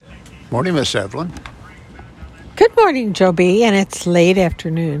Morning, Miss Evelyn. Good morning, Joe B., and it's late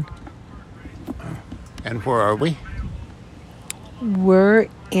afternoon. And where are we? We're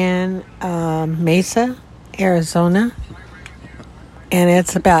in Mesa, Arizona, and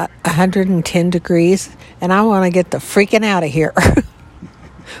it's about 110 degrees, and I want to get the freaking out of here.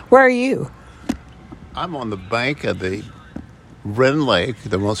 Where are you? I'm on the bank of the Wren Lake,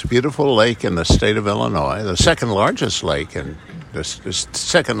 the most beautiful lake in the state of Illinois, the second largest lake, and the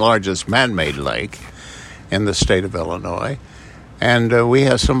second largest man-made lake in the state of Illinois. And we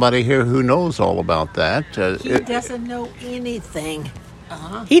have somebody here who knows all about that. He doesn't know anything.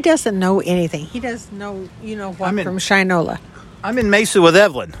 He doesn't know anything. He doesn't know, from Shinola. I'm in Mesa with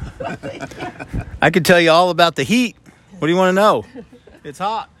Evelyn. I can tell you all about the heat. What do you want to know? It's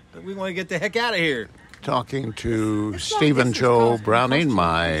hot. We want to get the heck out of here. Talking to Stephen Joe Browning,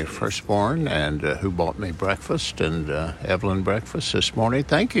 my firstborn, and who bought me breakfast, and Evelyn breakfast this morning.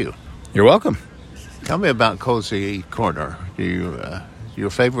 Thank you. You're welcome. Tell me about Cozy Corner. Your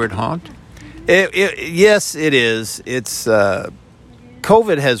favorite haunt? Yes, it is. It's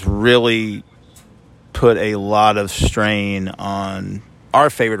COVID has really put a lot of strain on our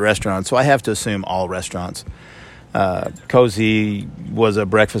favorite restaurant, so I have to assume all restaurants. Cozy was a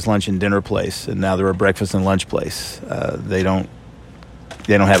breakfast, lunch, and dinner place, and now they're a breakfast and lunch place. They don't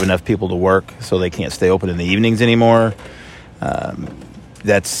have enough people to work, so they can't stay open in the evenings anymore.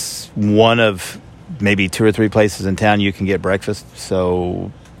 That's one of maybe 2 or 3 places in town you can get breakfast, so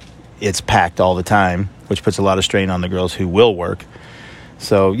it's packed all the time, which puts a lot of strain on the girls who will work.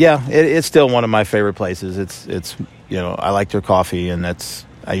 So yeah, it's still one of my favorite places. It's I like their coffee, and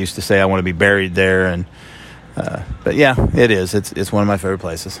I used to say I want to be buried there, and but yeah, it is. It's one of my favorite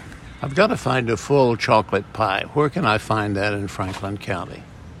places. I've got to find a full chocolate pie. Where can I find that in Franklin County?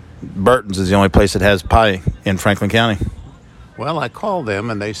 Burton's is the only place that has pie in Franklin County. Well, I called them,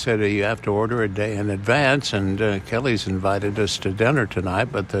 and they said you have to order a day in advance, and Kelly's invited us to dinner tonight,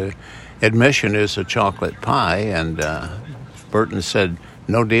 but the admission is a chocolate pie, and Burton said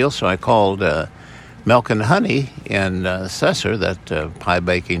no deal, so I called Milk and Honey in Cesar, that pie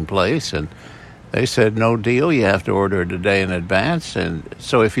baking place, and they said no deal, you have to order it a day in advance. And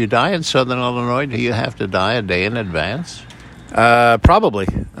so if you die in Southern Illinois, do you have to die a day in advance? Probably.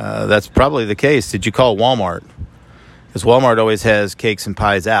 That's probably the case. Did you call Walmart? Because Walmart always has cakes and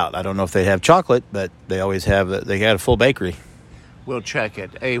pies out. I don't know if they have chocolate, but they always have. They got a full bakery. We'll check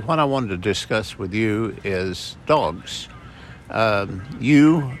it. Hey, what I wanted to discuss with you is dogs.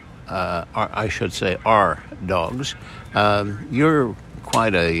 You are dogs. You're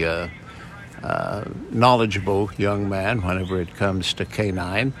quite a knowledgeable young man whenever it comes to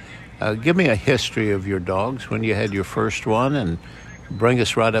canine. Give me a history of your dogs, when you had your first one, and bring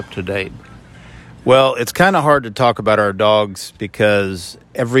us right up to date. Well, it's kind of hard to talk about our dogs because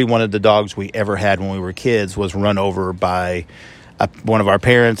every one of the dogs we ever had when we were kids was run over by one of our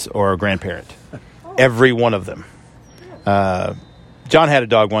parents or a grandparent. Every one of them. John had a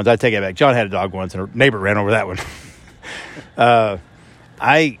dog once. I take it back. John had a dog once, and a neighbor ran over that one.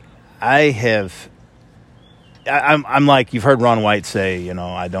 I'm like, you've heard Ron White say,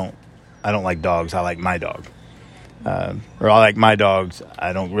 I don't like dogs. I like my dog. Or I like my dogs.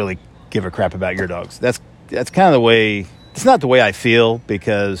 I don't really give a crap about your dogs. That's kind of the way. It's not the way I feel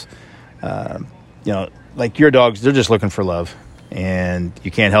because, like your dogs, they're just looking for love, and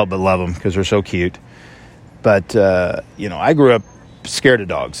you can't help but love them because they're so cute. But I grew up scared of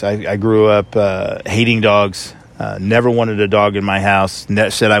dogs. I grew up hating dogs. Never wanted a dog in my house.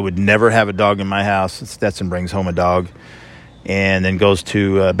 Said I would never have a dog in my house. Stetson brings home a dog and then goes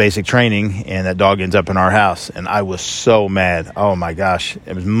to basic training, and that dog ends up in our house. And I was so mad. Oh, my gosh.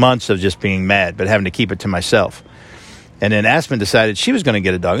 It was months of just being mad, but having to keep it to myself. And then Aspen decided she was going to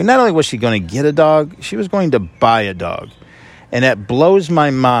get a dog. And not only was she going to get a dog, she was going to buy a dog. And that blows my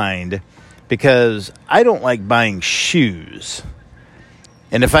mind because I don't like buying shoes.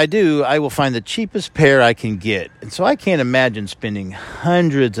 And if I do, I will find the cheapest pair I can get. And so I can't imagine spending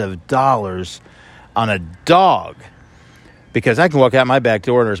hundreds of dollars on a dog because I can walk out my back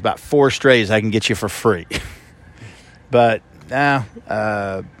door and there's about 4 strays I can get you for free. But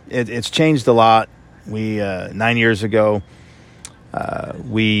it's changed a lot. We 9 years ago,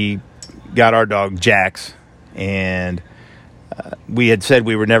 we got our dog Jax, and we had said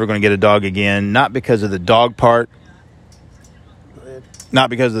we were never going to get a dog again, not because of the dog part. Not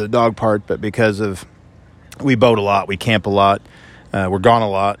because of the dog part, but because of we boat a lot, we camp a lot, we're gone a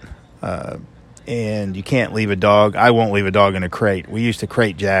lot, and you can't leave a dog. I won't leave a dog in a crate. We used to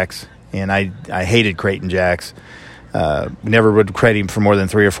crate Jax, and I hated crating Jax. Never would crate him for more than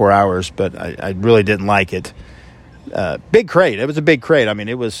 3 or 4 hours, but I really didn't like it. Big crate. It was a big crate. I mean,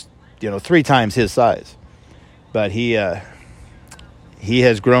 it was 3 times his size. But he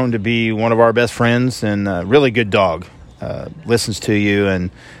has grown to be one of our best friends, and a really good dog. Listens to you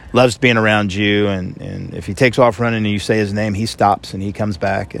and loves being around you. And if he takes off running and you say his name, he stops and he comes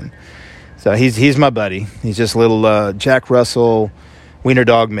back. And so he's my buddy. He's just a little Jack Russell wiener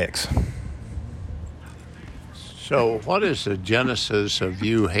dog mix. So what is the genesis of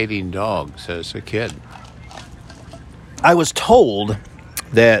you hating dogs as a kid? I was told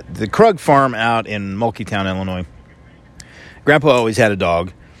that the Krug farm out in Mulkeytown, Illinois, Grandpa always had a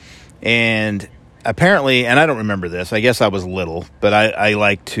dog, and apparently, and I don't remember this, I guess I was little, but I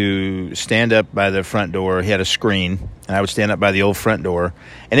liked to stand up by the front door. He had a screen, and I would stand up by the old front door,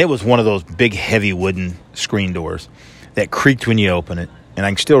 and it was one of those big, heavy wooden screen doors that creaked when you open it. And I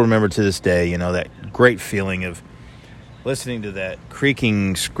can still remember to this day, that great feeling of listening to that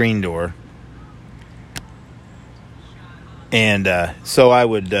creaking screen door. And so I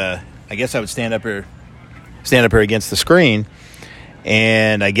would, I guess I would stand up here against the screen.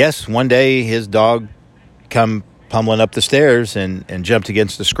 And I guess one day his dog come pummeling up the stairs and jumped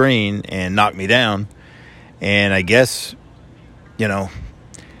against the screen and knocked me down. And I guess,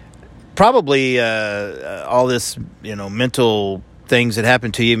 probably all this, mental things that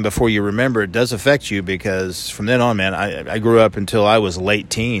happen to you even before you remember it does affect you, because from then on, man, I grew up until I was late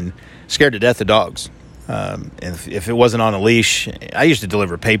teen, scared to death of dogs. And if it wasn't on a leash, I used to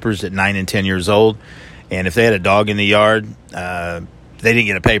deliver papers at 9 and 10 years old. And if they had a dog in the yard, they didn't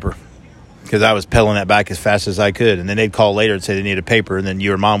get a paper because I was pedaling that back as fast as I could. And then they'd call later and say they need a paper. And then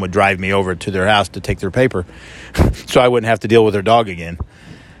your mom would drive me over to their house to take their paper so I wouldn't have to deal with their dog again.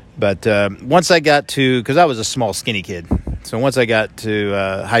 But once I got to, because I was a small, skinny kid. So once I got to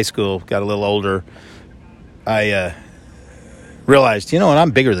high school, got a little older, I realized,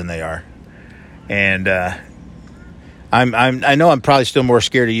 I'm bigger than they are. And I know I'm probably still more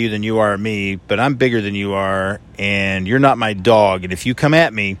scared of you than you are of me, but I'm bigger than you are, and you're not my dog. And if you come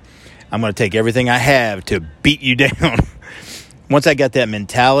at me, I'm going to take everything I have to beat you down. Once I got that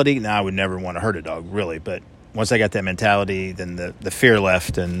mentality, now I would never want to hurt a dog, really. But once I got that mentality, then the fear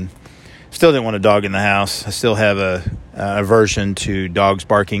left, and still didn't want a dog in the house. I still have a aversion to dogs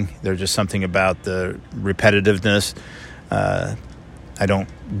barking. There's just something about the repetitiveness. I don't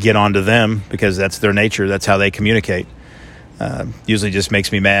get onto them because that's their nature. That's how they communicate. Usually just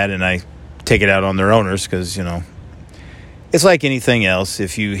makes me mad, and I take it out on their owners because, it's like anything else.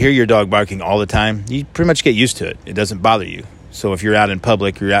 If you hear your dog barking all the time, you pretty much get used to it. It doesn't bother you. So if you're out in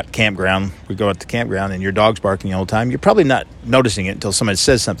public, you're at campground, we go out to campground, and your dog's barking all the time, you're probably not noticing it until somebody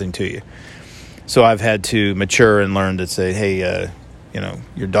says something to you. So I've had to mature and learn to say, hey,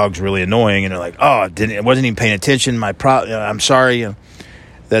 your dog's really annoying. And they're like, oh, I wasn't even paying attention. I'm sorry.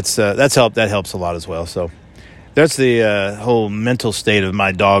 That's helped. That helps a lot as well. So that's the whole mental state of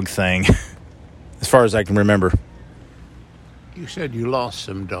my dog thing, as far as I can remember. You said you lost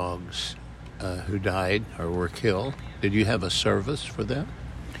some dogs who died or were killed. Did you have a service for them?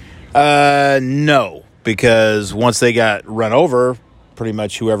 No, because once they got run over, pretty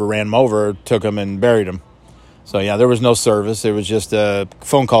much whoever ran them over took them and buried them. So yeah, there was no service. It was just a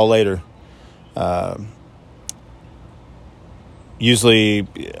phone call later. Usually,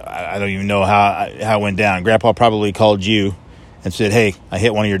 I don't even know how it went down. Grandpa probably called you and said, hey, I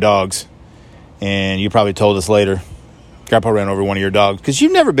hit one of your dogs. And you probably told us later. Grandpa ran over one of your dogs. Because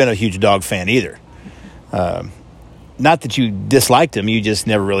you've never been a huge dog fan either. Not that you disliked him. You just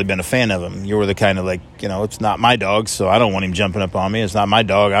never really been a fan of him. You were the kind of like, it's not my dog, so I don't want him jumping up on me. It's not my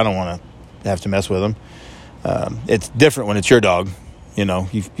dog. I don't want to have to mess with him. It's different when it's your dog.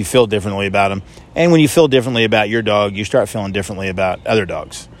 You feel differently about him. And when you feel differently about your dog, you start feeling differently about other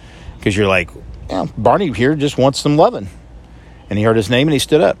dogs. Because you're like, Barney here just wants some loving. And he heard his name and he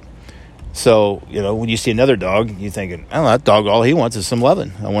stood up. So, when you see another dog, you're thinking, that dog, all he wants is some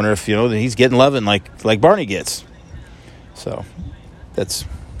loving. I wonder if, that he's getting loving like Barney gets. So, that's...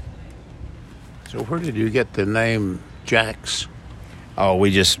 So where did you get the name Jax? Oh,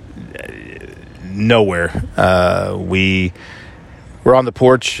 we just... nowhere. We were on the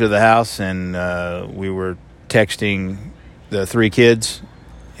porch of the house, and we were texting the 3 kids,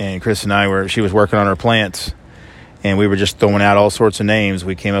 and Chris and I she was working on her plants, and we were just throwing out all sorts of names.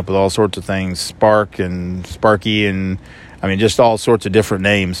 We came up with all sorts of things, Spark and Sparky, and just all sorts of different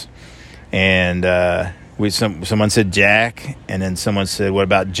names. And someone said Jack, and then someone said, what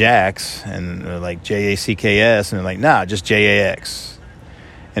about Jax? And like Jacks, and they're like, nah, just Jax.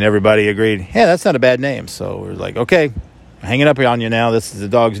 And everybody agreed, yeah, that's not a bad name. So we're like, okay, hanging up on you now. This is the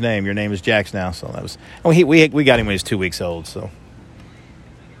dog's name. Your name is Jax now. So that was, we got him when he was 2 weeks old. So,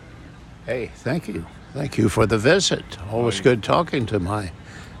 hey, thank you for the visit. Always good talking to my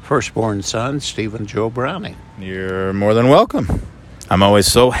firstborn son, Stephen Joe Browning. You're more than welcome. I'm always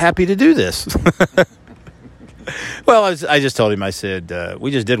so happy to do this. Well, I just told him, I said,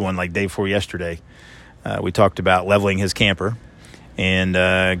 we just did one like day before yesterday. We talked about leveling his camper. And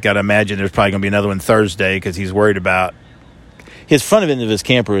got to imagine there's probably going to be another one Thursday because he's worried about his front end of his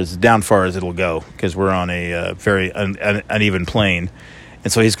camper is down far as it'll go because we're on a very uneven plane.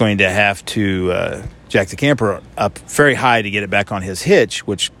 And so he's going to have to jack the camper up very high to get it back on his hitch,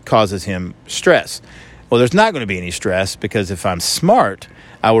 which causes him stress. Well, there's not going to be any stress because if I'm smart,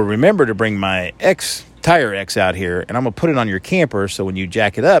 I will remember to bring my Tire X out here, and I'm going to put it on your camper so when you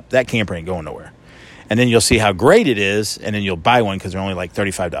jack it up, that camper ain't going nowhere. And then you'll see how great it is, and then you'll buy one because they're only like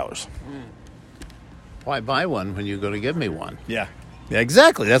 $35. Why buy one when you're going to give me one? Yeah,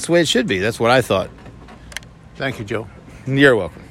 exactly. That's the way it should be. That's what I thought. Thank you, Joe. You're welcome.